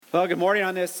Well, good morning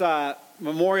on this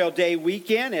Memorial Day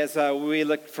weekend as we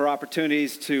look for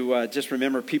opportunities to just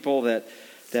remember people that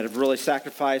have really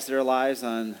sacrificed their lives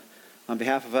on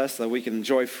behalf of us so that we can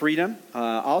enjoy freedom.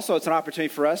 Also, it's an opportunity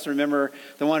for us to remember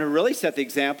the one who really set the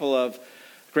example of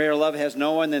greater love has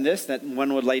no one than this, that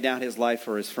one would lay down his life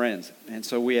for his friends. And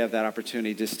so we have that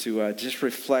opportunity just to just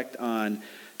reflect on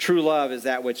true love is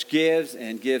that which gives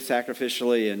and gives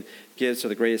sacrificially and gives to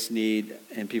the greatest need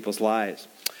in people's lives.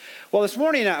 Well, this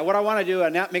morning, what I want to do,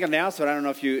 make an announcement. I don't know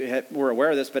if you were aware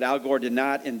of this, but Al Gore did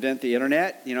not invent the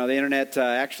internet. You know, the internet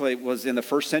actually was in the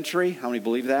first century. How many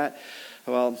believe that?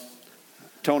 Well,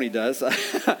 Tony does.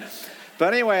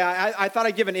 But anyway, I thought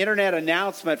I'd give an internet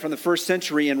announcement from the first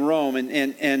century in Rome.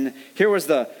 And here was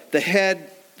the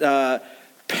head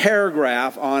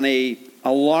paragraph on a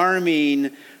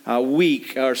alarming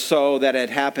week or so that had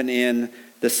happened in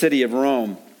the city of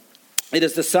Rome. It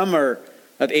is the summer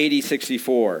of AD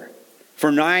 64.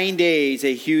 For 9 days,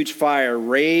 a huge fire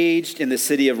raged in the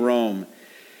city of Rome.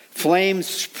 Flames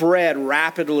spread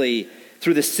rapidly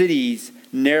through the city's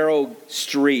narrow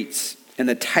streets and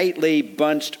the tightly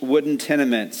bunched wooden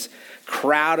tenements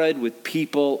crowded with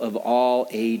people of all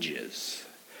ages.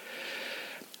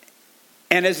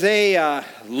 And as they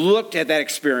looked at that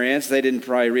experience, they didn't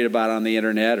probably read about it on the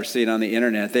internet or see it on the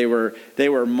internet. They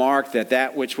were marked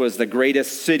that which was the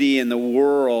greatest city in the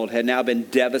world had now been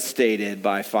devastated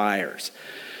by fires.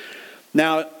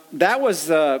 Now, that was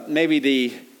maybe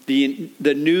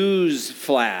the news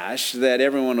flash that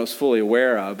everyone was fully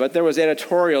aware of. But there was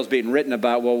editorials being written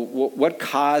about, well, what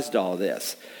caused all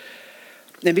this?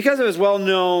 And because it was well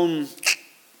known,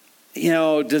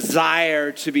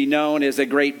 desire to be known as a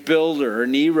great builder,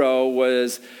 Nero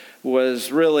was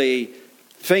really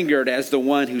fingered as the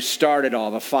one who started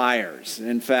all the fires.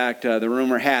 In fact, the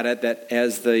rumor had it that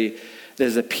as the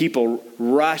people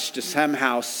rushed to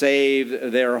somehow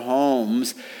save their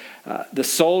homes, the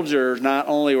soldiers not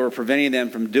only were preventing them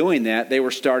from doing that, they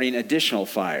were starting additional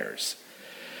fires.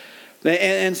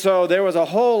 And so there was a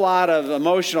whole lot of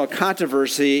emotional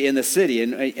controversy in the city.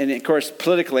 And of course,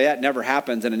 politically, that never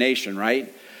happens in a nation,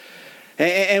 right?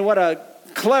 And what a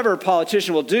clever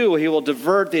politician will do, he will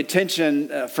divert the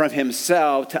attention from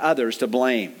himself to others to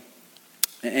blame.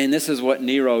 And this is what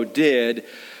Nero did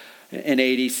in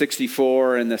AD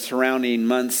 64 and the surrounding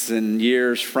months and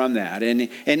years from that.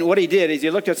 And what he did is he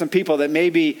looked at some people that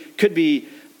maybe could be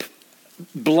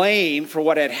blamed for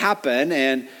what had happened,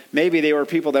 and maybe they were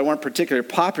people that weren't particularly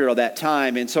popular at that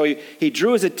time. And so he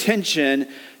drew his attention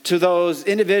to those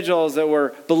individuals that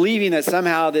were believing that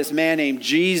somehow this man named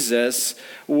Jesus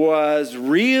was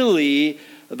really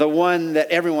the one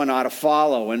that everyone ought to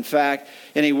follow. In fact,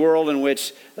 in a world in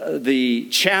which the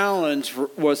challenge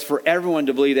was for everyone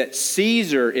to believe that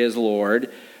Caesar is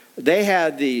Lord, they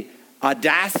had the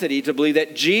audacity to believe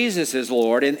that Jesus is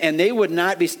Lord, and they would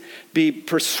not be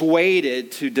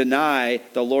persuaded to deny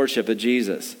the lordship of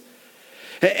Jesus.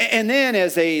 And then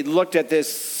as they looked at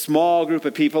this small group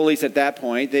of people, at least at that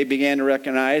point, they began to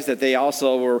recognize that they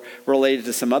also were related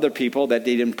to some other people that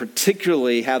they didn't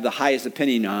particularly have the highest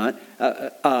opinion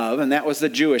of, and that was the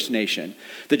Jewish nation,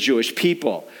 the Jewish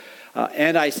people.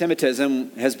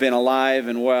 Anti-Semitism has been alive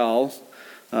and well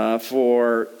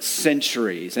for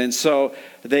centuries. And so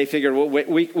they figured, well,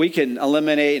 we can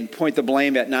eliminate and point the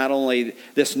blame at not only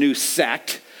this new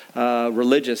sect,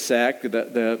 religious sect,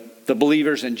 the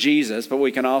believers in Jesus, but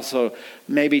we can also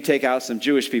maybe take out some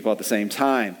Jewish people at the same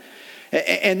time.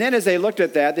 And then as they looked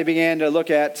at that, they began to look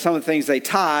at some of the things they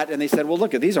taught, and they said, well,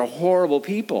 look, these are horrible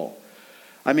people.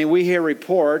 I mean, we hear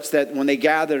reports that when they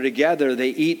gather together, they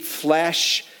eat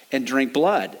flesh and drink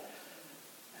blood.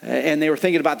 And they were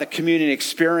thinking about the communion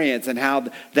experience and how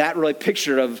that really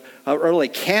picture of early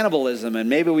cannibalism, and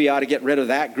maybe we ought to get rid of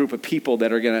that group of people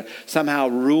that are going to somehow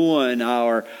ruin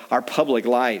our public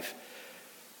life.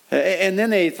 And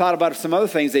then they thought about some other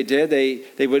things they did.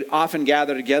 They would often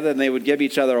gather together and they would give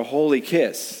each other a holy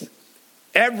kiss.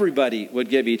 Everybody would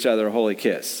give each other a holy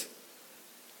kiss.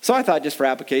 So I thought, just for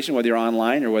application, whether you're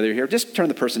online or whether you're here, just turn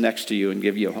the person next to you and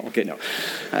give you no.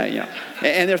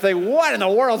 And they're thinking, what in the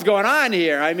world's going on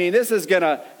here? I mean, this is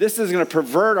gonna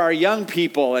pervert our young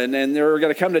people, and they're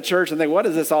gonna come to church and think, what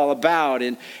is this all about?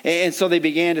 And so they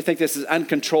began to think this is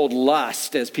uncontrolled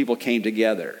lust as people came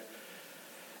together.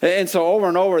 And so over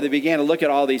and over, they began to look at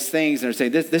all these things and say,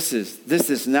 this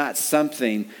is not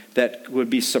something that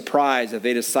would be surprised if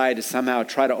they decide to somehow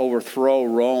try to overthrow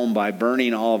Rome by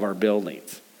burning all of our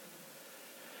buildings.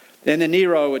 And then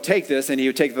Nero would take this and he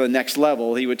would take it to the next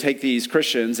level. He would take these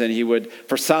Christians and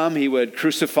for some, he would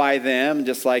crucify them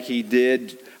just like he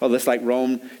did, or just like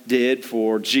Rome did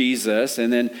for Jesus.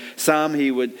 And then some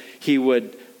he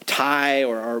would tie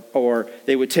or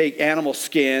they would take animal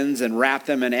skins and wrap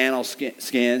them in animal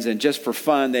skins, and just for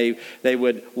fun they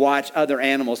would watch other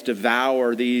animals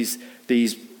devour these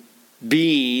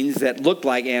beings that looked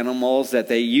like animals that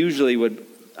they usually would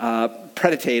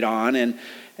predate on,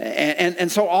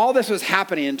 and so all this was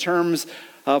happening in terms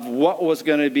of what was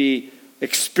going to be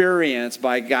experienced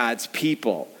by God's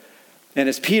people. And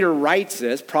as Peter writes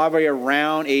this, probably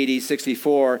around AD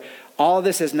 64, all of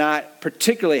this has not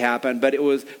particularly happened, but it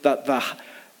was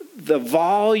the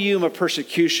volume of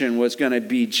persecution was going to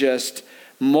be just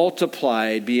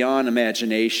multiplied beyond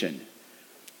imagination.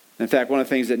 In fact, one of the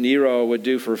things that Nero would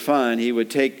do for fun, he would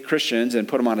take Christians and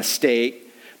put them on a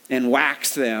stake and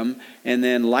wax them and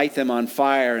then light them on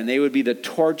fire, and they would be the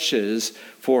torches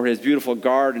for his beautiful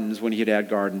gardens when he'd had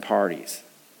garden parties.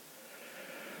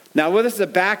 Now, with this as a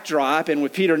backdrop, and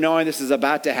with Peter knowing this is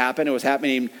about to happen, it was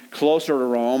happening closer to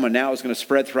Rome, and now it was going to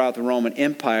spread throughout the Roman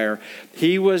Empire,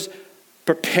 he was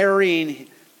preparing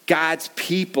God's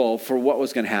people for what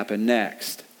was going to happen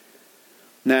next.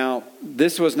 Now,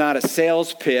 this was not a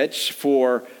sales pitch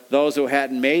for those who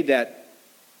hadn't made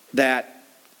that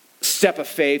step of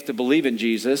faith to believe in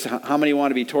Jesus. How many want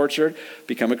to be tortured?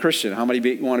 Become a Christian. How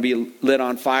many want to be lit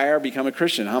on fire? Become a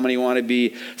Christian. How many want to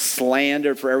be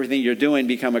slandered for everything you're doing?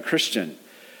 Become a Christian.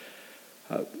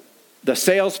 The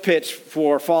sales pitch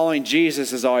for following Jesus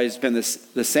has always been the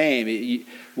same.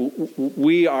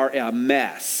 We are a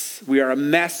mess. We are a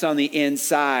mess on the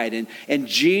inside, and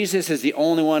Jesus is the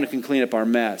only one who can clean up our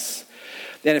mess.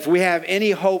 And if we have any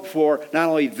hope for not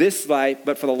only this life,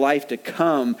 but for the life to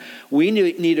come, we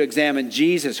need to examine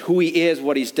Jesus, who he is,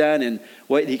 what he's done, and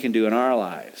what he can do in our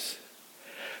lives.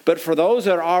 But for those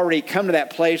that had already come to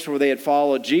that place where they had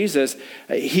followed Jesus,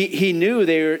 he knew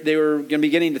they were going to be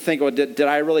beginning to think, well, did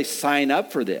I really sign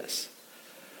up for this?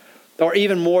 Or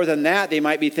even more than that, they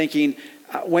might be thinking,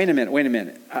 wait a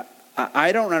minute.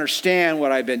 I don't understand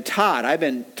what I've been taught. I've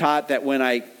been taught that when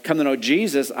I come to know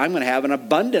Jesus, I'm going to have an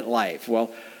abundant life.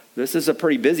 Well, this is a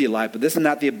pretty busy life, but this is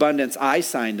not the abundance I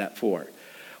signed up for.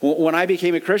 When I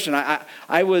became a Christian,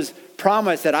 I was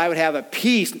promised that I would have a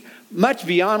peace much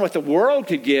beyond what the world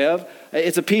could give.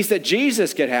 It's a peace that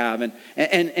Jesus could have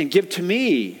and give to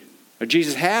me, or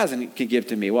Jesus has and can give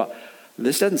to me. Well,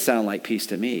 this doesn't sound like peace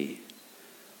to me.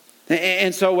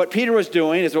 And so what Peter was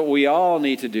doing is what we all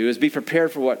need to do, is be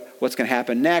prepared for what's going to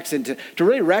happen next, and to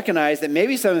really recognize that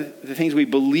maybe some of the things we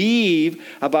believe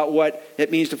about what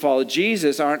it means to follow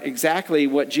Jesus aren't exactly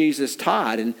what Jesus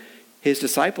taught and his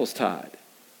disciples taught.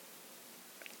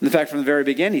 In fact, from the very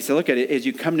beginning, he said, look at it, as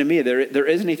you come to me, there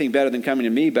isn't anything better than coming to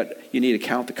me, but you need to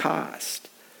count the cost.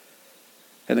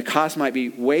 And the cost might be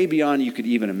way beyond you could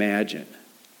even imagine.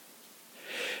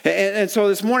 And so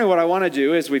this morning what I want to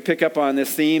do is we pick up on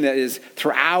this theme that is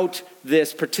throughout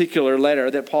this particular letter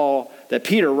that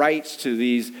Peter writes to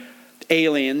these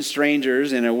aliens,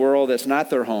 strangers in a world that's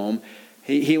not their home.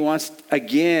 He wants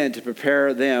again to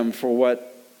prepare them for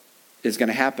what is going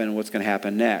to happen and what's going to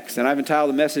happen next. And I've entitled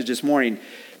the message this morning,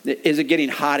 Is It Getting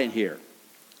Hot in Here?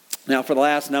 Now, for the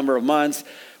last number of months,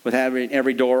 with having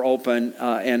every door open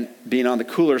and being on the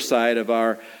cooler side of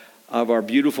our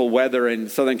beautiful weather in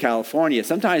Southern California,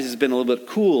 sometimes it's been a little bit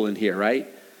cool in here, right?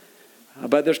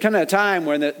 But there's kind of a time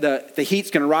when the heat's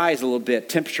going to rise a little bit,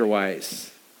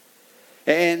 temperature-wise.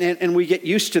 And we get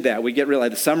used to that. We get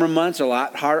realized the summer months are a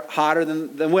lot hotter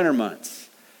than the winter months.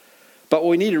 But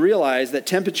we need to realize that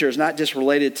temperature is not just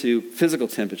related to physical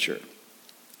temperature.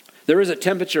 There is a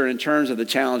temperature in terms of the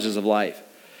challenges of life.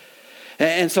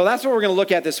 And so that's what we're going to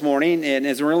look at this morning. And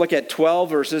as we're going to look at 12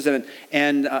 verses,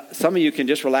 and some of you can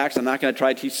just relax. I'm not going to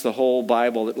try to teach the whole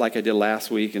Bible like I did last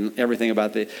week and everything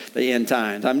about the end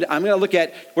times.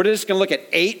 we're just going to look at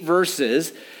 8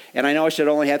 verses. And I know I should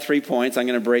only have 3 points. I'm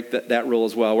going to break that rule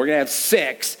as well. We're going to have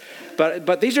 6.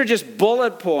 But these are just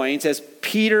bullet points as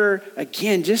Peter,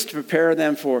 again, just to prepare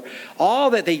them for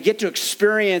all that they get to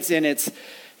experience in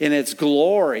its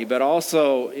glory, but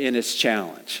also in its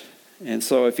challenge. And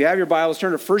so if you have your Bibles,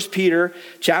 turn to 1 Peter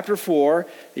chapter 4.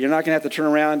 You're not going to have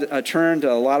to turn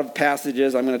to a lot of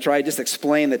passages. I'm going to try to just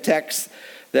explain the text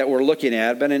that we're looking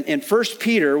at. But in 1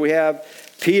 Peter, we have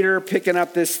Peter picking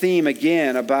up this theme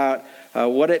again about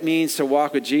what it means to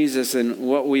walk with Jesus and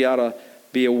what we ought to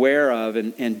be aware of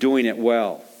and doing it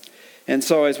well. And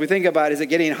so as we think about, is it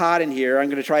getting hot in here? I'm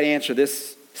going to try to answer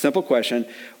this simple question.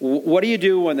 What do you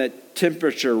do when the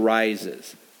temperature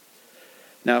rises?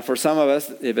 Now, for some of us,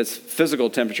 if it's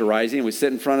physical temperature rising, we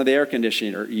sit in front of the air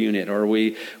conditioner unit, or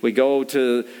we go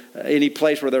to any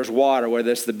place where there's water,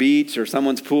 whether it's the beach or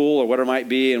someone's pool or whatever it might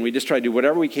be, and we just try to do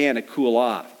whatever we can to cool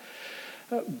off.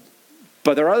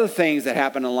 But there are other things that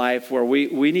happen in life where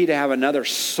we need to have another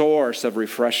source of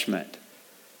refreshment,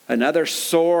 another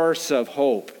source of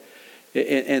hope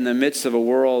in the midst of a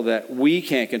world that we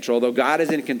can't control, though God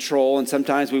is in control, and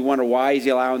sometimes we wonder, why is he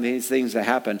allowing these things to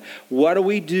happen? What do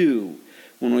we do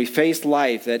when we face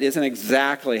life that isn't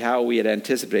exactly how we had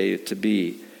anticipated it to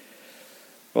be?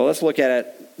 Well, let's look at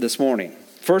it this morning.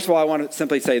 First of all, I want to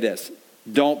simply say this.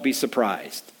 Don't be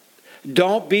surprised.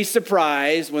 Don't be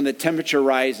surprised when the temperature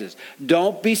rises.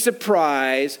 Don't be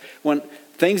surprised when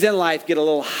things in life get a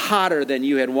little hotter than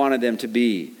you had wanted them to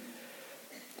be.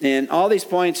 And all these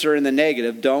points are in the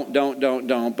negative. Don't.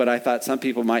 But I thought some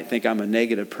people might think I'm a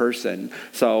negative person.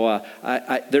 So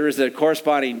there is a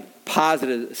corresponding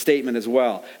positive statement as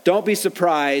well. Don't be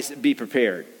surprised. Be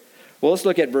prepared. Well, let's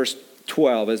look at verse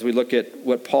 12 as we look at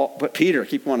what Peter, I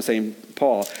keep wanting to say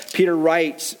Paul. Peter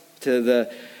writes to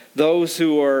those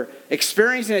who are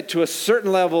experiencing it to a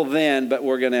certain level then, but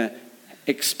we're going to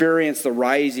experience the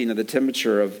rising of the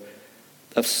temperature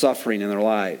of suffering in their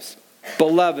lives.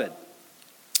 Beloved.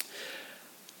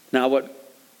 Now, what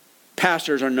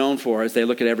pastors are known for is they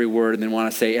look at every word and then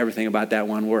want to say everything about that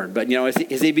one word. But,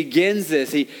 as he begins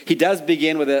this, he does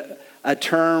begin with a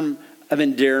term of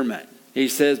endearment. He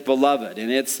says, beloved,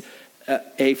 and it's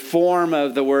a form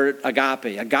of the word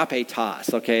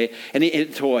agapetos, okay? And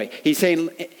he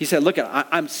said, look,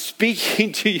 I'm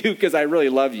speaking to you because I really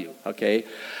love you, okay?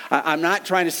 I'm not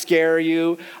trying to scare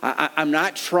you. I'm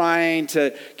not trying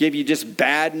to give you just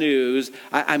bad news.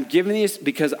 I'm giving this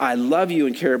because I love you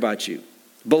and care about you.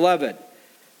 Beloved,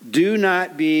 do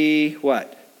not be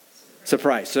what?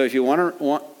 Surprised. So if you're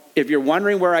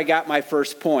wondering where I got my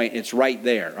first point, it's right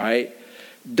there, right?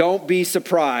 Don't be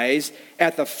surprised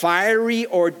at the fiery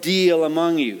ordeal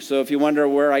among you. So if you wonder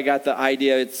where I got the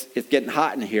idea, it's getting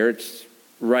hot in here, it's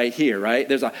right here, right?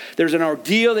 There's an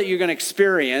ordeal that you're going to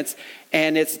experience,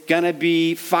 and it's going to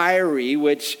be fiery,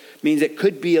 which means it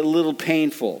could be a little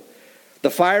painful. The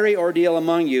fiery ordeal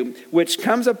among you, which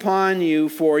comes upon you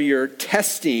for your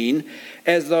testing,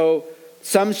 as though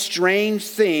some strange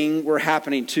thing were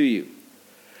happening to you.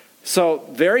 So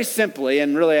very simply,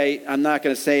 and really I'm not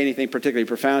going to say anything particularly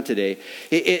profound today,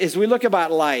 as we look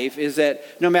about life, is that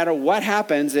no matter what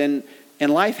happens, and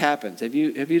life happens. Have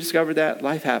you discovered that?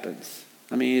 Life happens.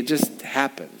 I mean, it just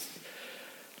happens.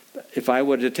 If I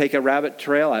were to take a rabbit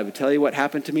trail, I would tell you what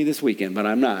happened to me this weekend, but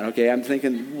I'm not, okay? I'm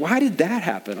thinking, why did that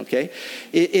happen, okay?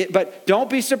 But don't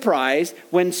be surprised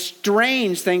when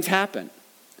strange things happen.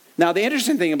 Now, the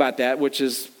interesting thing about that, which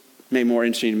is maybe more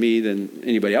interesting to me than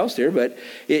anybody else here, but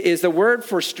is the word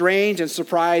for strange and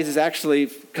surprise is actually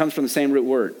comes from the same root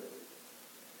word.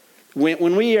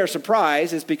 When we are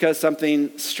surprised, it's because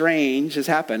something strange has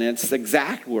happened. It's the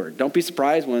exact word. Don't be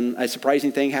surprised when a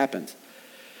surprising thing happens.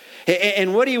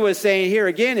 And what he was saying here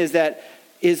again is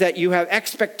that you have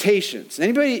expectations.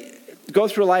 Anybody go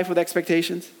through life with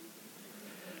expectations?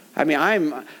 I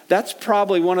mean, that's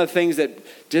probably one of the things that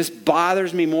just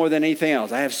bothers me more than anything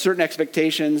else. I have certain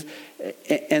expectations,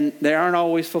 and they aren't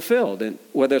always fulfilled. And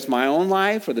whether it's my own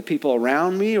life or the people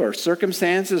around me or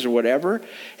circumstances or whatever.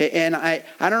 And I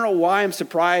don't know why I'm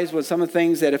surprised with some of the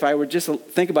things that if I were just to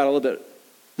think about a little bit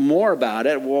more about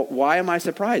it, well, why am I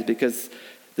surprised? Because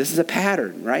this is a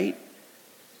pattern, right?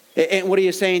 And what are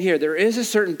you saying here? There is a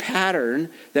certain pattern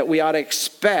that we ought to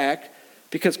expect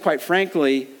because, quite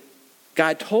frankly,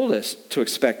 God told us to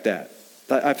expect that.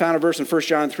 I found a verse in 1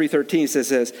 John 3:13 that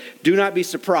says, do not be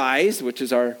surprised, which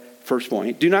is our first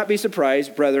point. Do not be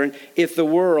surprised, brethren, if the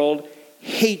world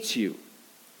hates you.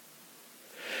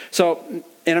 So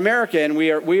in America, and we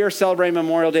are celebrating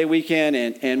Memorial Day weekend,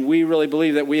 and we really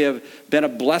believe that we have been a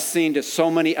blessing to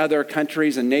so many other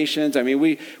countries and nations. I mean,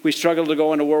 we struggled to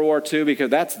go into World War II because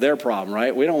that's their problem,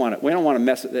 right? We don't want to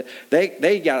mess with it.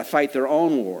 They got to fight their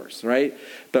own wars, right?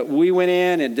 But we went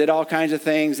in and did all kinds of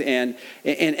things, and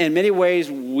in many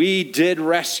ways, we did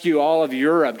rescue all of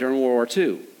Europe during World War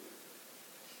II.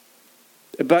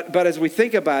 But as we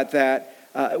think about that,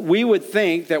 we would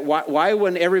think that why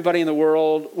wouldn't everybody in the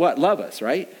world, love us,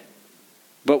 right?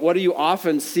 But what do you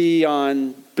often see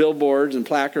on billboards and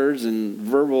placards and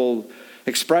verbal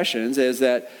expressions is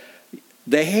that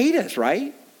they hate us,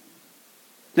 right?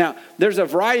 Now, there's a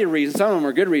variety of reasons. Some of them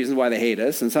are good reasons why they hate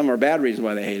us, and some are bad reasons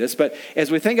why they hate us. But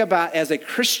as we think about as a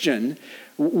Christian,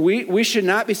 we should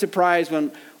not be surprised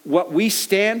when what we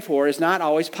stand for is not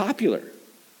always popular.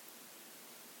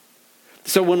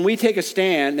 So when we take a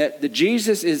stand that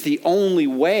Jesus is the only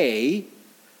way,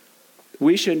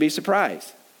 we shouldn't be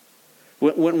surprised.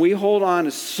 When we hold on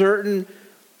to certain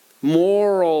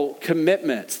moral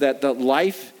commitments that the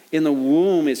life in the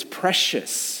womb is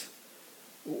precious,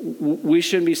 we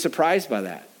shouldn't be surprised by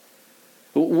that.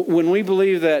 When we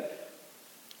believe that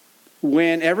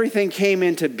when everything came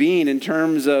into being in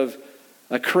terms of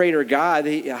a creator God,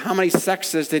 how many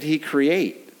sexes did he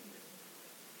create?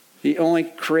 He only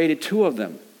created 2 of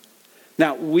them.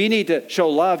 Now, we need to show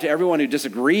love to everyone who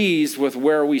disagrees with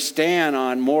where we stand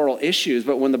on moral issues.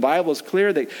 But when the Bible is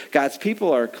clear that God's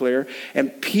people are clear,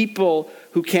 and people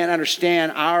who can't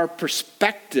understand our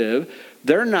perspective,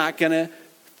 they're not going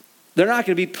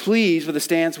to be pleased with the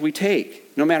stance we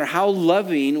take, no matter how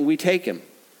loving we take him.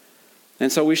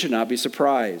 And so we should not be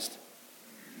surprised.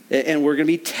 And we're going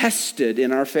to be tested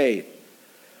in our faith.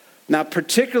 Now,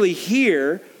 particularly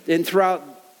here and throughout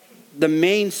the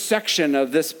main section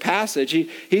of this passage,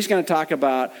 he's going to talk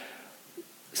about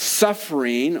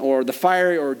suffering or the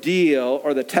fiery ordeal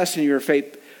or the testing of your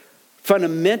faith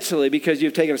fundamentally because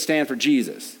you've taken a stand for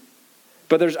Jesus.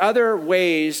 But there's other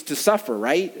ways to suffer,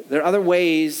 right? There are other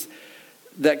ways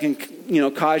that can,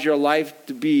 cause your life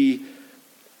to be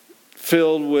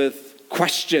filled with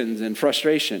questions and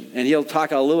frustration. And he'll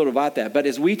talk a little bit about that. But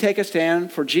as we take a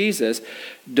stand for Jesus,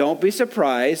 don't be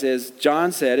surprised, as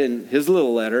John said in his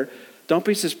little letter, don't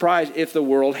be surprised if the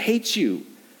world hates you.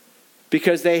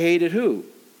 Because they hated who?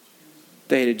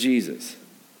 They hated Jesus.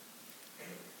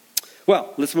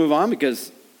 Well, let's move on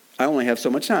because I only have so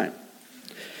much time.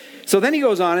 So then he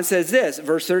goes on and says this,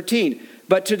 verse 13,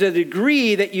 but to the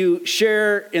degree that you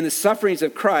share in the sufferings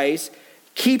of Christ,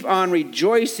 keep on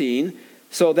rejoicing,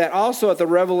 so that also at the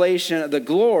revelation of the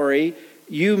glory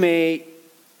you may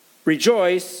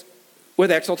rejoice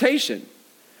with exultation.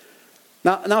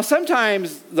 Now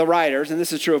sometimes the writers, and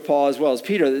this is true of Paul as well as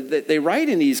Peter, they write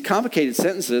in these complicated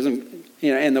sentences,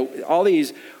 and all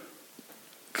these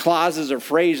clauses or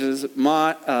phrases,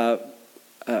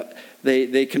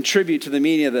 they contribute to the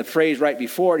meaning of the phrase right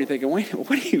before, and you're thinking, wait,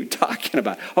 what are you talking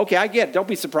about? Okay, I get it. Don't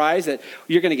be surprised that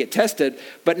you're going to get tested.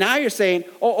 But now you're saying,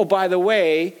 oh, by the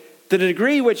way, the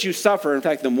degree which you suffer, in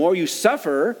fact, the more you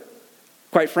suffer,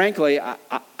 quite frankly,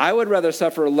 I would rather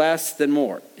suffer less than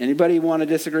more. Anybody want to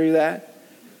disagree with that?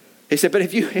 He said, but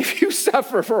if you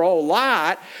suffer for a whole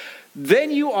lot,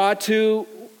 then you ought to,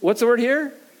 what's the word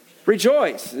here?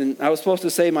 Rejoice. And I was supposed to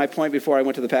say my point before I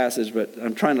went to the passage, but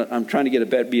I'm trying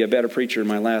to be a better preacher in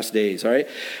my last days, all right?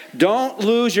 Don't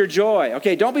lose your joy.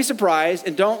 Okay, don't be surprised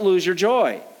and don't lose your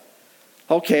joy.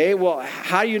 Okay, well,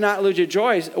 how do you not lose your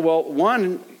joy? Well,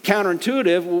 one,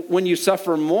 counterintuitive, when you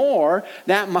suffer more,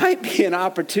 that might be an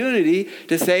opportunity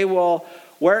to say, well,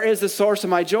 where is the source of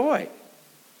my joy?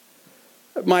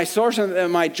 My source of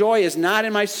my joy is not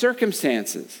in my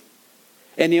circumstances.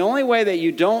 And the only way that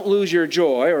you don't lose your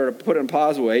joy, or to put it in a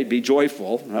positive way, be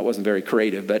joyful. That wasn't very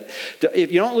creative, but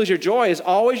if you don't lose your joy, is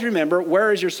always remember,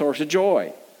 where is your source of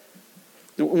joy?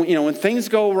 When things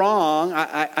go wrong,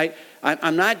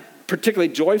 I'm not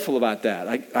particularly joyful about that.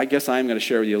 I guess I'm going to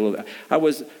share with you a little bit.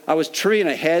 I was treeing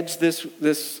a hedge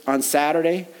this on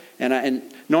Saturday, and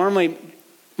normally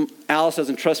Alice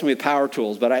doesn't trust me with power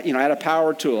tools, but I had a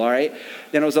power tool, all right?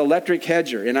 And it was an electric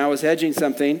hedger, and I was hedging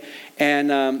something,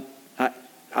 and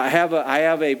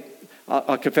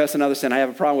I'll confess another sin. I have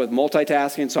a problem with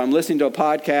multitasking, so I'm listening to a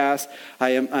podcast.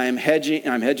 I'm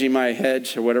hedging my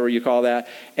hedge, or whatever you call that,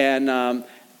 and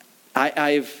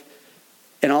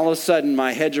and all of a sudden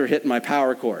my hedger hit my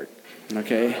power cord.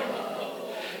 Okay,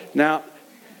 now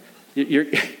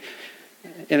and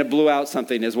it blew out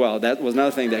something as well. That was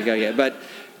another thing that got get.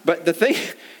 But the thing,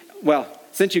 well,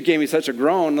 since you gave me such a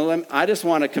groan, I just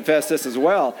want to confess this as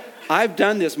well. I've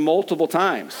done this multiple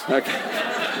times. Okay.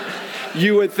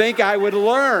 You would think I would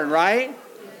learn, right?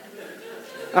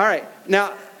 All right.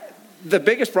 Now, the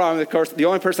biggest problem, of course, the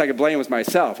only person I could blame was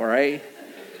myself, all right?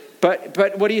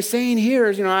 But what he's saying here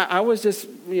is, I was just,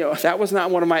 that was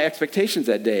not one of my expectations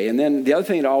that day. And then the other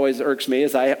thing that always irks me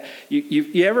is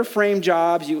you ever frame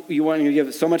jobs, you want to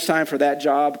give so much time for that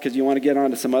job because you want to get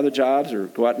on to some other jobs or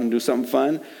go out and do something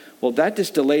fun? Well, that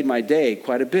just delayed my day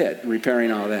quite a bit,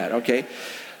 repairing all that, okay?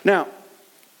 Now,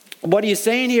 what he's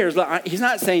saying here is, he's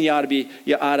not saying you ought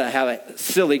to have a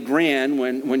silly grin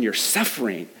when you're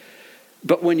suffering.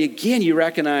 But when you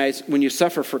recognize when you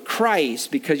suffer for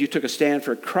Christ because you took a stand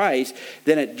for Christ,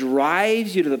 then it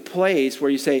drives you to the place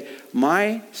where you say,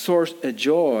 my source of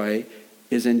joy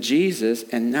is in Jesus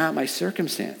and not my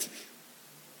circumstances.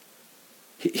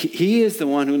 He is the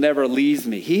one who never leaves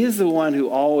me. He is the one who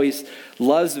always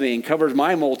loves me and covers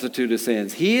my multitude of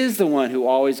sins. He is the one who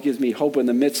always gives me hope in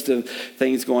the midst of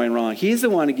things going wrong. He's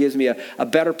the one who gives me a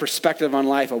better perspective on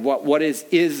life of what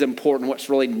is important, what's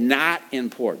really not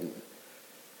important.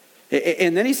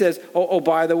 And then he says, oh,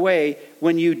 by the way,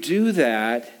 when you do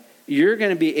that, you're going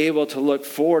to be able to look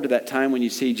forward to that time when you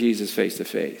see Jesus face to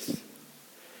face.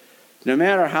 No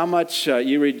matter how much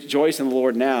you rejoice in the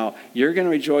Lord now, you're going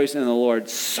to rejoice in the Lord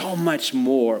so much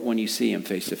more when you see him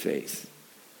face to face.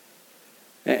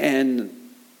 And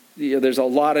there's a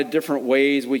lot of different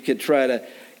ways we could try to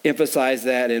emphasize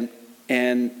that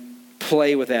and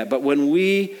play with that. But when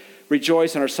we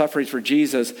rejoice in our sufferings for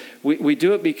Jesus, we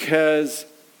do it because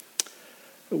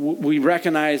we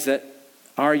recognize that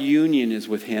our union is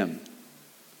with him.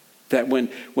 That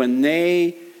when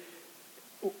they,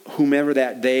 whomever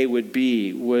that they would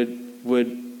be,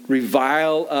 would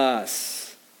revile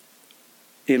us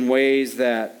in ways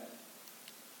that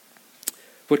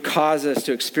would cause us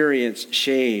to experience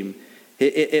shame,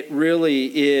 it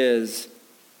really is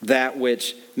that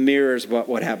which mirrors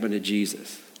what happened to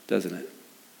Jesus, doesn't it?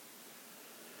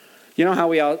 You know how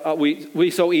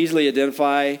we so easily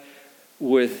identify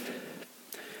with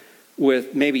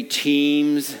maybe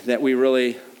teams that we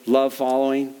really love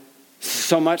following?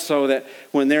 So much so that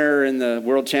when they're in the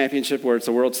World Championship, where it's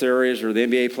the World Series or the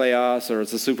NBA playoffs or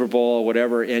it's the Super Bowl or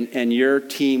whatever, and your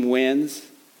team wins,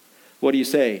 what do you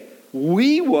say?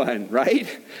 We won, right?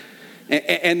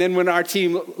 And then when our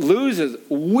team loses,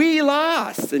 we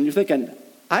lost. And you're thinking,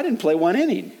 I didn't play one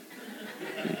inning.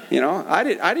 You know, I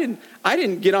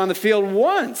didn't get on the field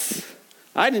once.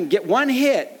 I didn't get one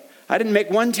hit. I didn't make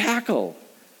one tackle.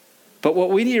 But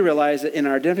what we need to realize in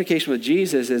our identification with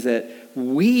Jesus is that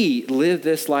we live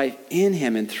this life in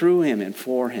him and through him and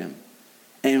for him.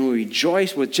 And we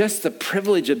rejoice with just the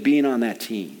privilege of being on that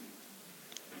team.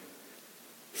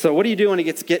 So what do you do when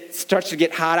it starts to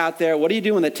get hot out there? What do you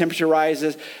do when the temperature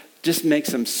rises? Just make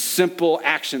some simple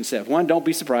action steps. One, don't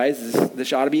be surprised.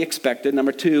 This ought to be expected.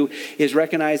 Number two is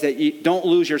recognize that you don't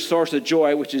lose your source of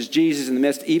joy, which is Jesus in the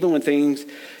midst, even when things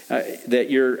that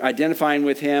you're identifying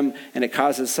with him and it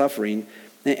causes suffering.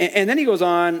 And then he goes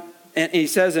on and he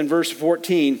says in verse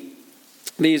 14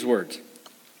 these words.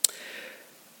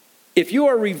 If you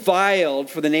are reviled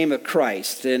for the name of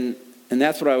Christ, and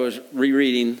that's what I was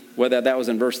rereading, whether that was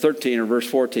in verse 13 or verse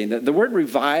 14. The word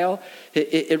revile,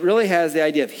 it really has the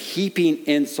idea of heaping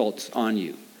insults on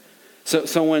you.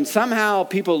 So when somehow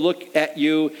people look at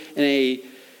you in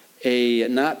a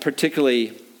not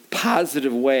particularly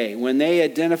positive way, when they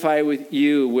identify with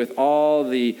you with all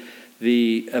the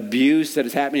abuse that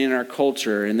is happening in our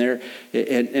culture,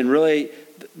 and really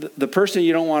the person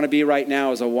you don't want to be right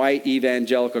now is a white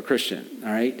evangelical Christian,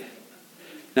 all right?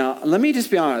 Now, let me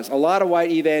just be honest. A lot of white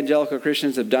evangelical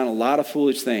Christians have done a lot of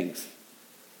foolish things.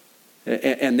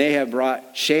 And they have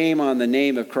brought shame on the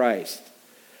name of Christ.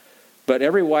 But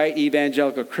every white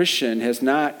evangelical Christian has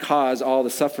not caused all the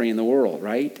suffering in the world,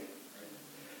 right?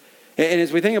 And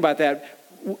as we think about that,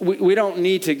 we don't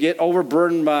need to get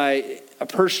overburdened by a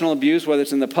personal abuse, whether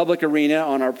it's in the public arena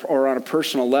or on a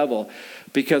personal level,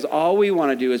 because all we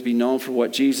want to do is be known for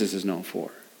what Jesus is known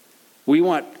for. We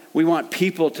want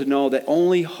people to know that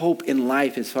only hope in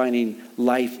life is finding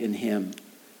life in him.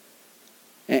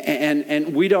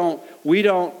 And we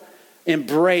don't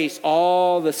embrace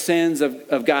all the sins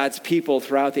of God's people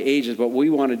throughout the ages. What we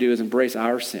want to do is embrace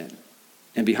our sin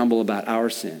and be humble about our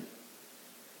sin.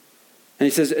 And he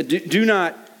says, do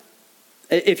not,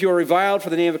 if you are reviled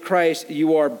for the name of Christ,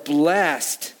 you are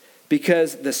blessed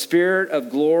because the Spirit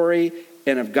of glory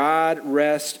and of God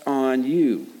rests on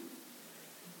you.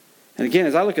 And again,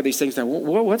 as I look at these things,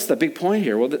 what's the big point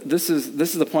here? Well, this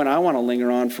is the point I want to linger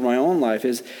on for my own life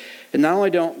is, and not only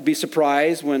don't be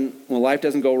surprised when life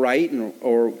doesn't go right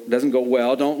or doesn't go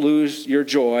well, don't lose your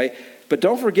joy, but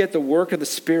don't forget the work of the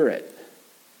Spirit.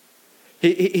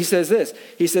 He says this,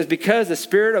 he says, because the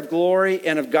Spirit of glory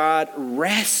and of God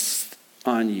rests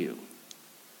on you.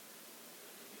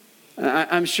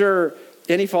 I'm sure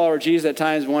any follower of Jesus at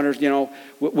times wonders,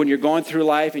 when you're going through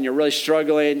life and you're really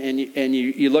struggling and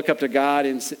you look up to God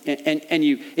and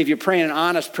you, if you're praying an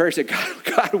honest prayer, say,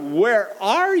 God, where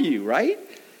are you, right?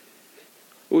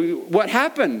 What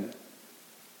happened?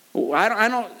 I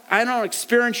don't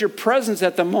experience your presence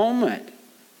at the moment.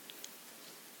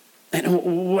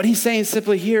 And what he's saying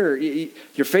simply here,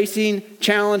 you're facing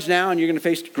challenge now and you're going to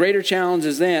face greater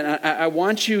challenges then. I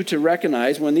want you to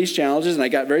recognize when these challenges, and I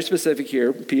got very specific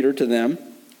here, Peter, to them,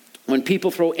 when people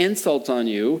throw insults on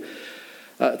you,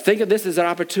 think of this as an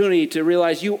opportunity to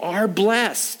realize you are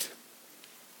blessed.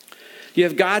 You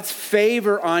have God's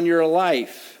favor on your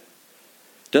life.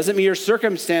 Doesn't mean your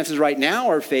circumstances right now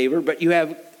are favored, but you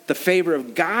have the favor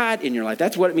of God in your life.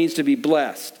 That's what it means to be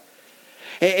blessed.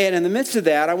 And in the midst of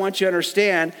that, I want you to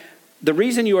understand the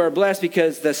reason you are blessed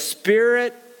because the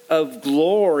Spirit of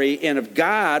glory and of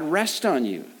God rests on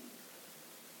you.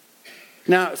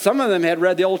 Now, some of them had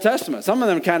read the Old Testament. Some of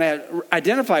them kind of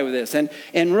identify with this. And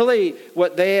really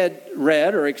what they had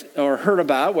read or heard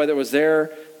about, whether it was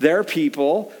their their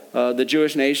people, the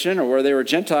Jewish nation, or where they were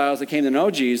Gentiles that came to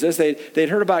know Jesus, they'd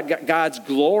heard about God's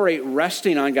glory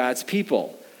resting on God's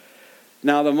people.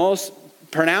 Now, the most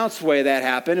pronounced way that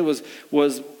happened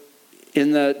was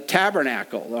in the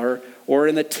tabernacle or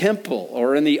in the temple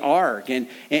or in the ark. And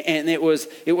it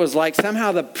was like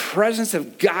somehow the presence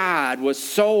of God was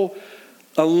so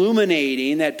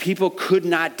illuminating that people could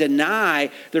not deny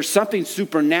there's something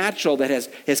supernatural that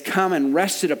has come and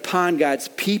rested upon God's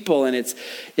people, and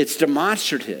it's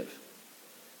demonstrative.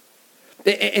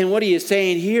 And what he is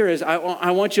saying here is,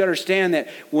 I want you to understand that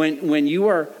when you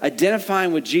are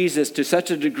identifying with Jesus to such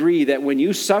a degree that when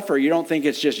you suffer, you don't think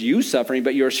it's just you suffering,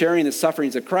 but you're sharing the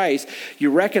sufferings of Christ.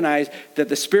 You recognize that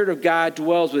the Spirit of God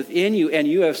dwells within you, and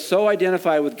you have so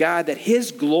identified with God that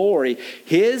his glory,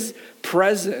 his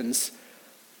presence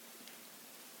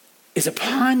is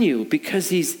upon you because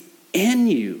he's in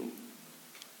you.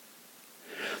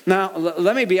 Now,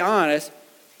 let me be honest.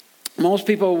 Most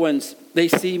people, when they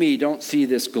see me, don't see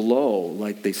this glow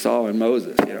like they saw in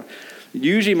Moses.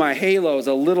 Usually my halo is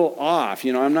a little off.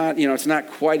 I'm not. It's not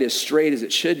quite as straight as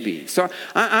it should be. So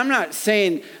I'm not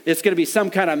saying it's going to be some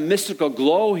kind of mystical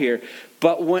glow here.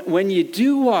 But when you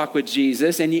do walk with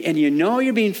Jesus and you know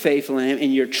you're being faithful in him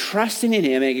and you're trusting in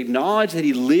him and acknowledge that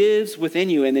he lives within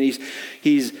you and that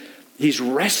he's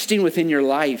resting within your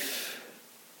life,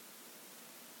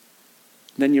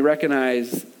 then you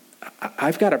recognize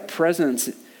I've got a presence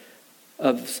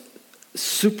of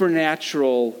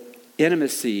supernatural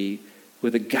intimacy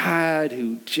with a God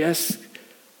who just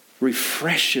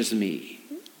refreshes me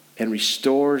and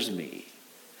restores me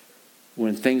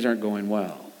when things aren't going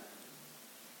well.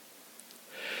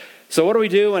 So what do we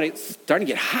do when it's starting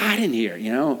to get hot in here?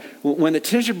 When the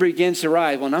tension begins to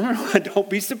rise, well, number one, don't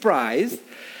be surprised.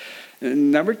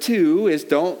 And number two is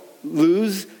don't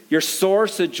lose your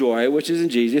source of joy, which is in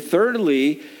Jesus.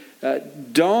 Thirdly,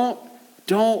 don't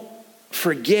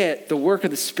forget the work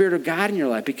of the Spirit of God in your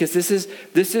life, because this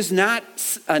is not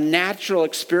a natural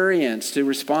experience to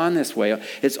respond this way.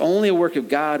 It's only a work of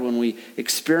God when we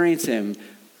experience him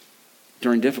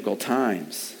during difficult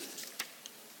times.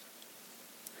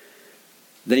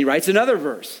 Then he writes another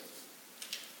verse.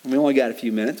 We only got a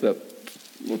few minutes, but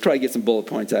we'll try to get some bullet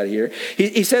points out of here.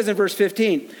 He says in verse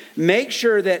 15, make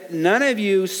sure that none of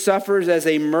you suffers as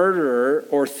a murderer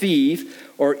or thief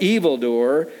or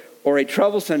evildoer or a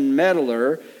troublesome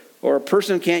meddler or a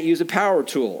person who can't use a power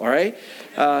tool, all right?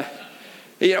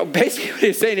 Basically what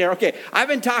he's saying here, okay, I've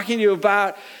been talking to you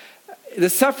about the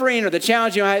suffering or the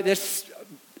challenge you have, this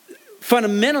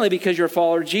fundamentally because you're a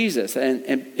follower of Jesus.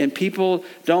 And people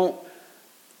don't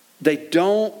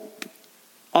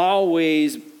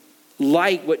always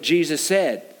like what Jesus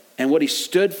said and what he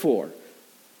stood for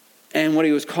and what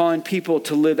he was calling people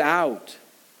to live out.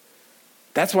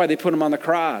 That's why they put him on the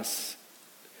cross.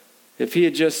 If he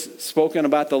had just spoken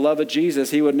about the love of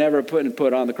Jesus, he would never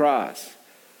put on the cross.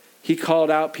 He called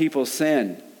out people's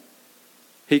sin.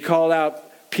 He called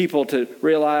out people to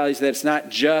realize that it's not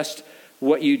just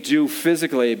what you do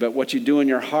physically, but what you do in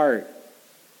your heart.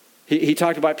 He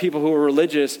talked about people who were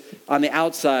religious on the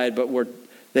outside, but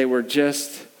they were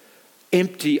just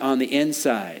empty on the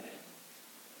inside.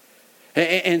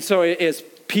 And so as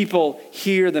people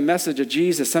hear the message of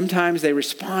Jesus, sometimes they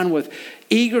respond with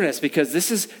eagerness because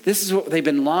this is what they've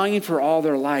been longing for all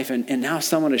their life, and now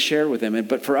someone has shared with them.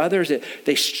 But for others,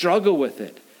 they struggle with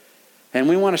it. And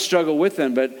we want to struggle with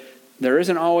them, but there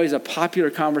isn't always a popular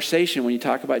conversation when you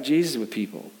talk about Jesus with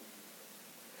people.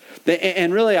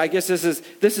 And really, I guess this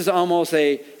is almost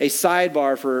a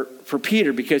sidebar for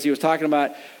Peter, because he was talking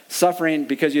about suffering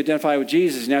because you identify with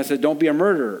Jesus. Now he said, don't be a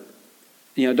murderer.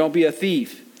 Don't be a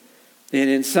thief. And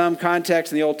in some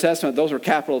contexts in the Old Testament, those were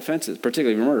capital offenses,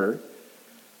 particularly murder.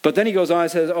 But then he goes on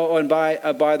and says, and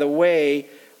by the way,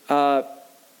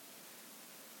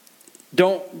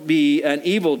 don't be an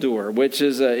evildoer, which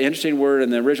is an interesting word in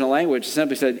the original language. It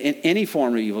simply said, in any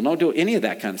form of evil. Don't do any of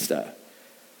that kind of stuff.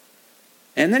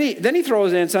 And then he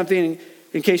throws in something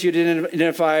in case you didn't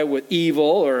identify with evil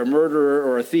or a murderer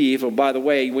or a thief. Oh, by the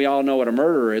way, we all know what a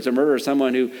murderer is. A murderer is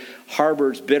someone who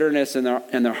harbors bitterness in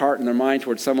their heart and their mind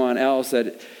towards someone else,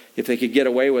 that if they could get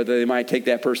away with it, they might take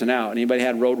that person out. Anybody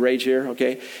had road rage here?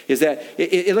 Okay,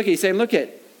 look, he's saying, look,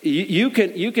 you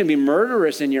can be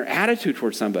murderous in your attitude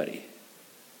towards somebody.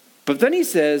 But then he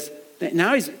says,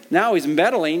 now he's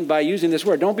meddling by using this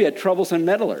word. Don't be a troublesome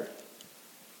meddler.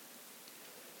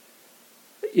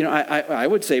 I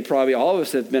would say probably all of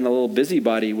us have been a little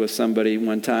busybody with somebody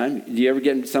one time. Do you ever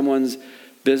get in someone's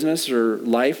business or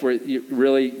life where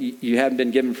you haven't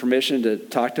been given permission to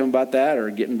talk to them about that or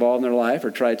get involved in their life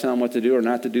or try to tell them what to do or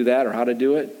not to do that or how to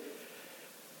do it?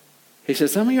 He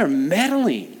says, some of you are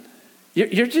meddling.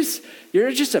 You're just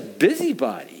a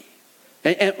busybody.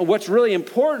 And what's really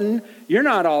important, you're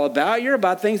not all about. You're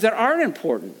about things that aren't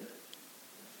important.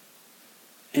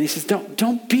 And he says,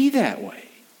 don't be that way.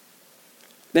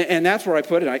 And that's where I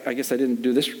put it. I guess I didn't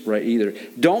do this right either.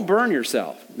 Don't burn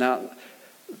yourself. Now,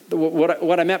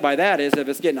 what I meant by that is if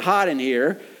it's getting hot in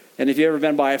here, and if you've ever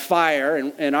been by a fire,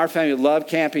 and our family loved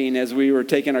camping as we were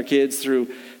taking our kids through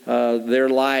their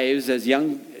lives as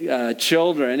young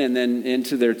children and then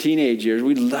into their teenage years,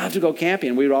 we loved to go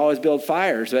camping. We would always build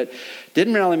fires, but it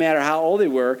didn't really matter how old they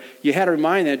were. You had to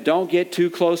remind them, don't get too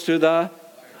close to the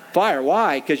fire.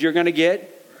 Why? Because you're going to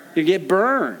get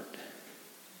burned.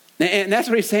 And that's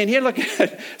what he's saying here. Look,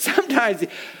 sometimes,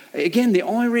 again, the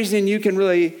only reason you can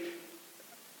really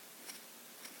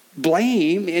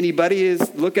blame anybody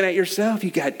is looking at yourself.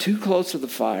 You got too close to the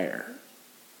fire.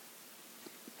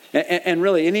 And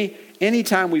really, any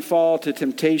time we fall to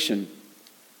temptation,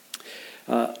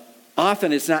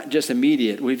 often it's not just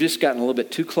immediate. We've just gotten a little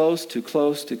bit too close,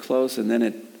 and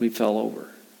then we fell over.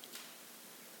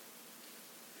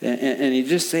 And he's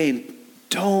just saying,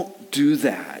 don't do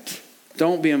that.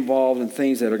 Don't be involved in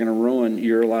things that are going to ruin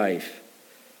your life.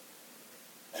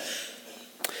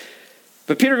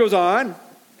 But Peter goes on,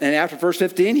 and after verse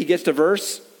 15, he gets to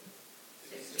verse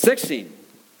 16.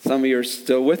 Some of you are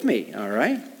still with me, all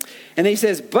right? And he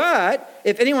says, but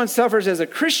if anyone suffers as a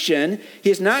Christian,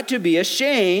 he is not to be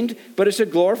ashamed, but is to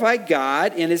glorify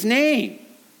God in his name.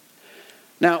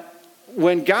 Now,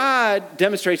 when God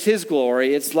demonstrates his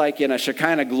glory, it's like in a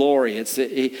Shekinah glory.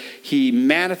 He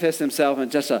manifests himself in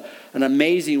just an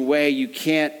amazing way. You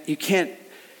can't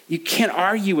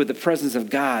argue with the presence of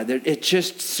God. It's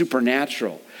just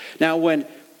supernatural. Now, when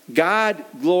we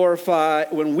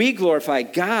glorify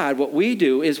God, what we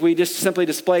do is we just simply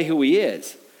display who he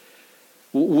is.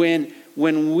 When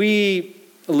we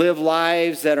live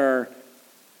lives that are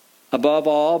above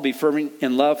all, be fervent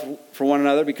in love for one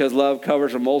another, because love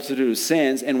covers a multitude of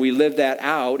sins, and we live that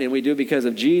out, and we do it because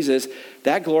of Jesus,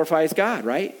 that glorifies God,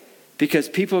 right? Because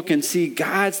people can see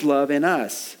God's love in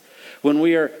us. When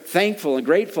we are thankful and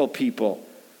grateful people,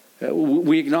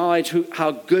 we acknowledge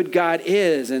how good God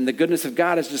is, and the goodness of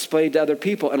God is displayed to other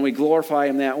people, and we glorify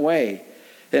him that way.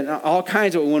 And all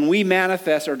kinds of, when we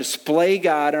manifest or display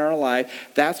God in our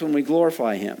life, that's when we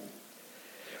glorify him.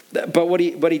 But what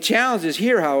he challenges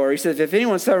here, however, he says, if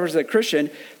anyone suffers as a Christian,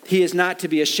 he is not to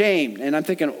be ashamed. And I'm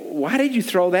thinking, why did you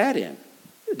throw that in?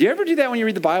 Do you ever do that when you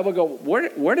read the Bible? Go,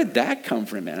 where did that come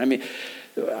from, man? I mean,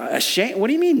 ashamed? What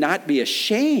do you mean not be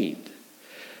ashamed?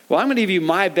 Well, I'm going to give you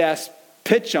my best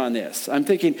pitch on this. I'm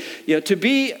thinking, to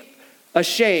be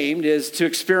ashamed is to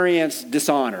experience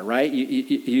dishonor, right?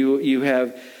 You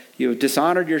have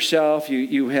dishonored yourself.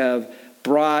 You have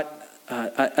brought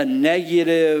a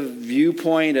negative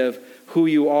viewpoint of who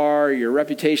you are. Your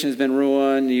reputation has been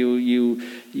ruined.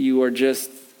 You are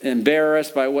just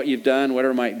embarrassed by what you've done,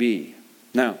 whatever it might be.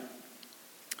 Now,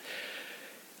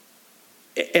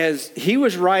 as he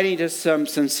was writing to some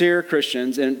sincere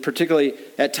Christians, and particularly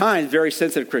at times very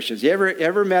sensitive Christians. You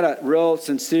ever met a real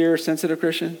sincere, sensitive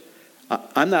Christian?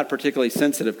 I'm not a particularly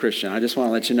sensitive Christian. I just want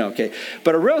to let you know, okay?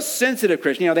 But a real sensitive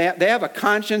Christian, they have a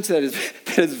conscience that is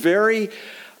very,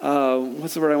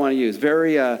 what's the word I want to use?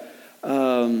 Very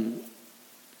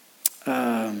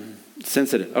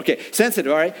sensitive. Okay,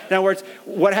 sensitive, all right? In other words,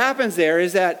 what happens there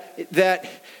is that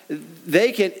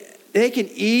they can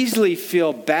easily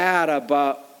feel bad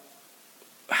about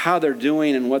how they're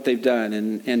doing and what they've done,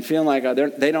 and feeling like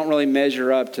they don't really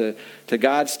measure up to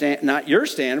God's standard, not your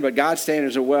standard, but God's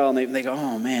standards as well. And they go,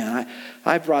 oh man,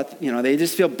 I brought, they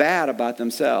just feel bad about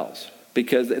themselves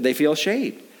because they feel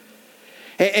ashamed.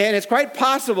 And it's quite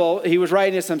possible he was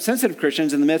writing to some sensitive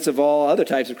Christians in the midst of all other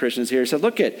types of Christians here. He said,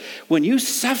 look, when you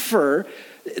suffer,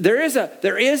 there is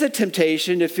a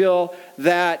temptation to feel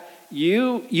that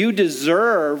you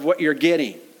deserve what you're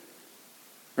getting.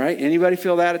 Right? Anybody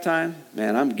feel that at times?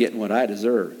 Man, I'm getting what I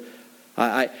deserve.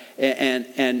 I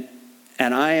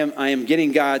am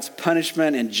getting God's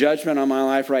punishment and judgment on my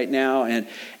life right now, and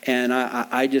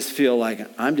I just feel like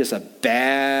I'm just a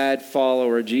bad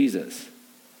follower of Jesus.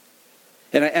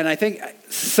 And I think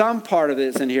some part of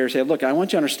this in here say, look, I want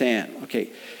you to understand, okay,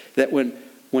 that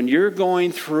when you're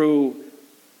going through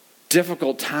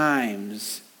difficult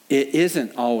times, it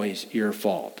isn't always your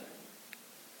fault.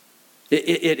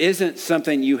 It isn't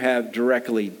something you have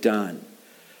directly done.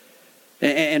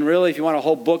 And really, if you want a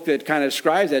whole book that kind of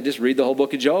describes that, just read the whole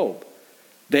book of Job.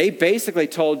 They basically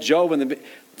told Job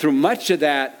through much of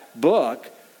that book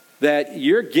that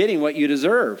you're getting what you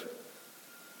deserve.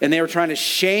 And they were trying to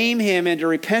shame him into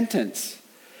repentance.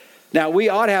 Now, we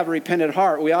ought to have a repentant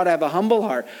heart. We ought to have a humble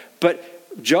heart.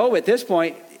 But Job, at this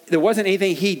point, there wasn't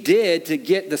anything he did to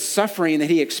get the suffering that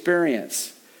he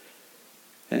experienced.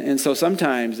 And so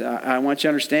sometimes I want you to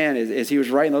understand, as he was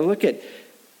writing, look at,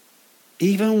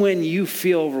 even when you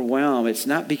feel overwhelmed, it's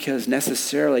not because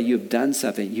necessarily you've done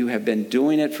something. You have been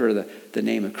doing it for the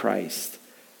name of Christ.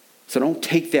 So don't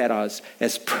take that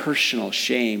as personal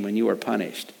shame when you are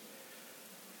punished.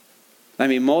 I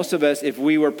mean, most of us, if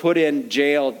we were put in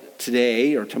jail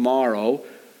today or tomorrow,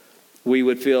 we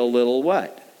would feel a little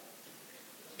what?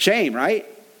 Shame, right?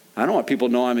 I don't want people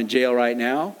to know I'm in jail right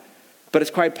now. But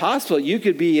it's quite possible you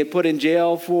could be put in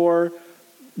jail for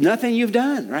nothing you've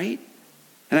done, right?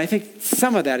 And I think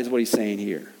some of that is what he's saying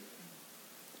here.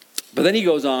 But then he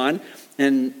goes on,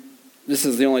 and this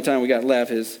is the only time we got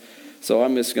left, so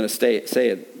I'm just going to say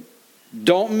it.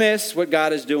 Don't miss what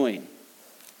God is doing.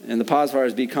 And the positive part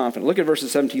is be confident. Look at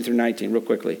verses 17 through 19 real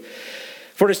quickly.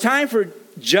 For it is time for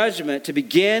judgment to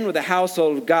begin with the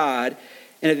household of God.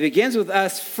 And if it begins with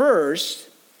us first,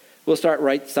 we'll stop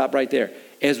right there.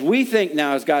 As we think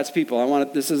now as God's people,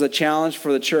 this is a challenge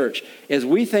for the church. As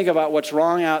we think about what's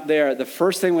wrong out there, the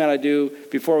first thing we got to do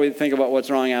before we think about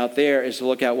what's wrong out there is to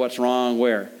look at what's wrong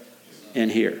where? In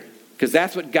here. Because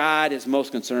that's what God is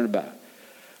most concerned about.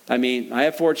 I mean, I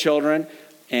have 4 children,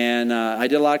 and I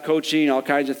did a lot of coaching, all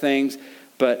kinds of things.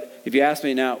 But if you ask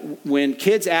me now, when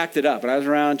kids acted up, and I was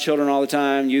around children all the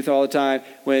time, youth all the time,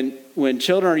 when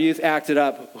children or youth acted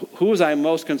up, who was I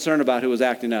most concerned about who was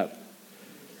acting up?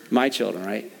 My children,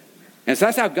 right? And so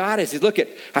that's how God is. He's,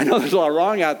 I know there's a lot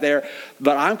wrong out there,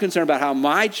 but I'm concerned about how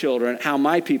my children, how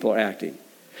my people are acting.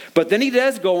 But then he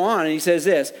does go on and he says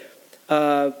this,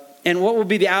 and what will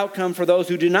be the outcome for those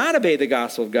who do not obey the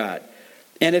gospel of God?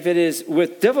 And if it is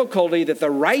with difficulty that the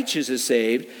righteous is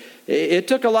saved, it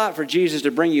took a lot for Jesus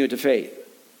to bring you into faith.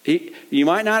 You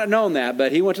might not have known that,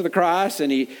 but he went to the cross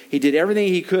and he did everything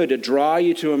he could to draw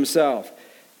you to himself.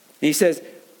 And he says,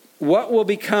 what will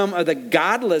become of the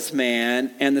godless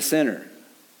man and the sinner?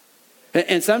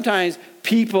 And sometimes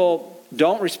people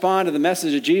don't respond to the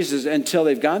message of Jesus until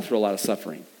they've gone through a lot of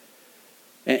suffering.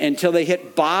 Until they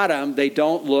hit bottom, they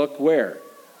don't look where?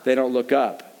 They don't look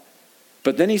up.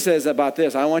 But then he says about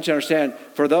this, I want you to understand,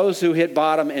 for those who hit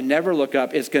bottom and never look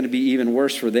up, it's going to be even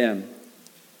worse for them.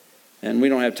 And we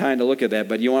don't have time to look at that,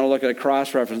 but you want to look at a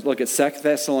cross-reference. Look at 2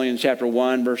 Thessalonians chapter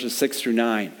 1, verses 6 through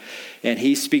 9. And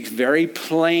he speaks very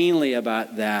plainly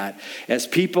about that. As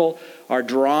people are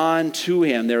drawn to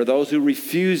him, there are those who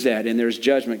refuse that, and there's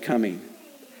judgment coming.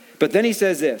 But then he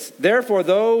says this, therefore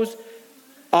those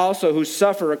also who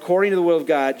suffer according to the will of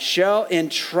God shall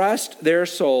entrust their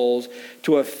souls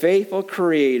to a faithful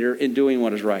Creator in doing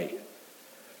what is right.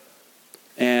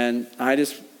 And I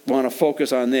just want to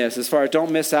focus on this. As far as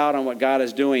don't miss out on what God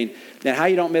is doing. And how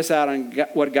you don't miss out on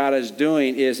what God is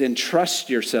doing is entrust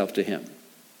yourself to him.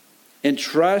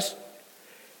 Entrust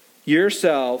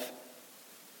yourself,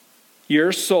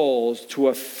 your souls, to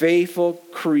a faithful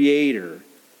Creator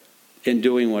in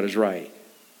doing what is right.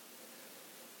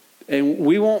 And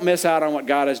we won't miss out on what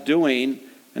God is doing.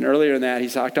 And earlier in that, he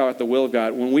talked about the will of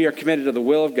God. When we are committed to the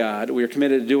will of God, we are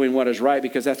committed to doing what is right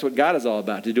because that's what God is all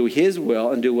about, to do his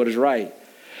will and do what is right.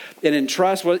 And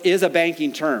entrust is a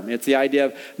banking term. It's the idea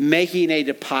of making a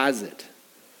deposit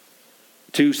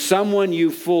to someone you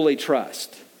fully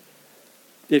trust.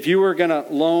 If you were going to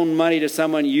loan money to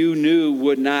someone you knew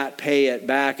would not pay it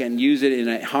back and use it in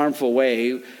a harmful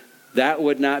way, that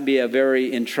would not be a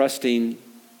very entrusting,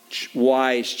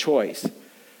 wise choice.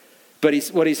 But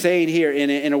what he's saying here,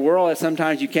 in a world that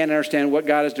sometimes you can't understand what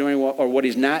God is doing or what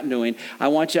he's not doing, I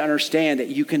want you to understand that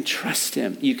you can trust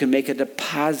him. You can make a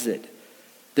deposit.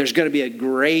 There's going to be a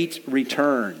great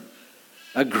return.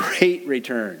 A great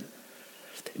return.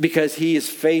 Because he is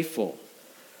faithful.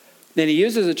 Then he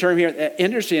uses a term here that,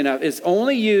 interesting enough, is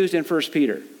only used in 1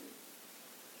 Peter.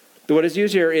 What is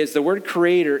used here is the word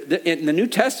creator. In the New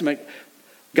Testament,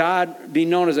 God being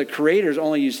known as a creator is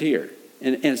only used here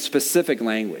in specific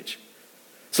language.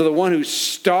 So the one who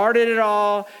started it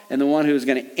all and the one who is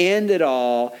going to end it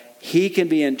all, he can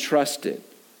be entrusted.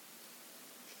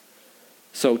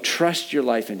 So trust your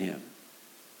life in him.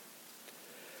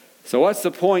 So what's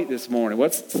the point this morning?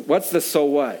 What's the so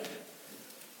what?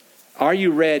 Are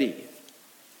you ready?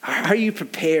 Are you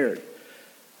prepared?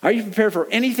 Are you prepared for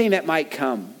anything that might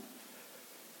come?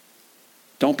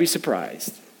 Don't be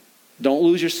surprised. Don't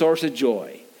lose your source of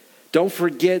joy. Don't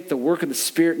forget the work of the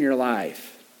Spirit in your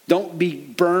life. Don't be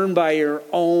burned by your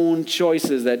own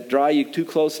choices that draw you too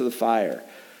close to the fire.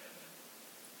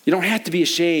 You don't have to be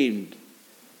ashamed.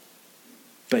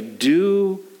 But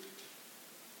do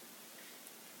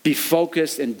be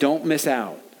focused and don't miss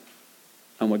out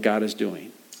on what God is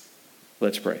doing.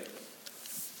 Let's pray.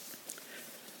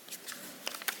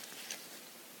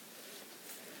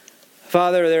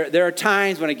 Father, there are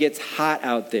times when it gets hot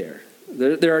out there.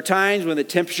 There are times when the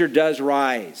temperature does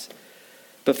rise.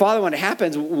 But Father, when it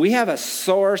happens, we have a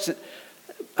source,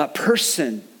 a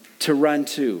person to run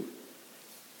to.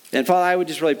 And Father, I would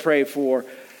just really pray for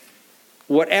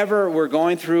whatever we're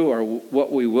going through or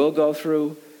what we will go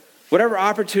through, whatever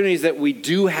opportunities that we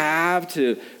do have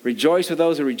to rejoice with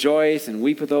those who rejoice and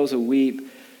weep with those who weep,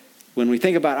 when we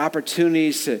think about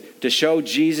opportunities to show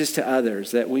Jesus to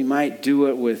others, that we might do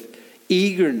it with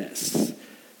eagerness.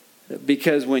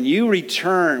 Because when you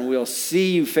return, we'll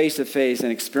see you face to face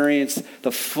and experience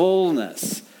the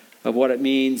fullness of what it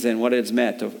means and what it's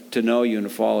meant to know you and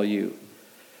to follow you.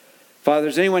 Father, if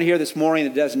there's anyone here this morning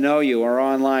that doesn't know you or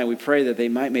online, we pray that they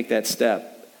might make that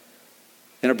step.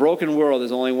 In a broken world,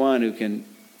 there's only one who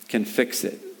can fix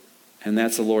it, and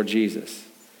that's the Lord Jesus.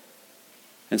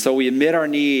 And so we admit our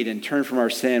need and turn from our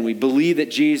sin. We believe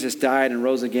that Jesus died and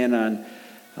rose again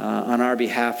on our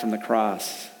behalf from the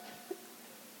cross.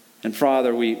 And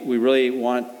Father, we really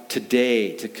want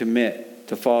today to commit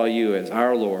to follow you as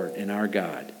our Lord and our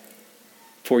God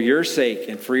for your sake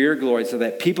and for your glory, so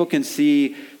that people can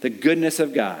see the goodness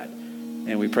of God.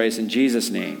 And we praise in Jesus'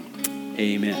 name.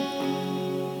 Amen.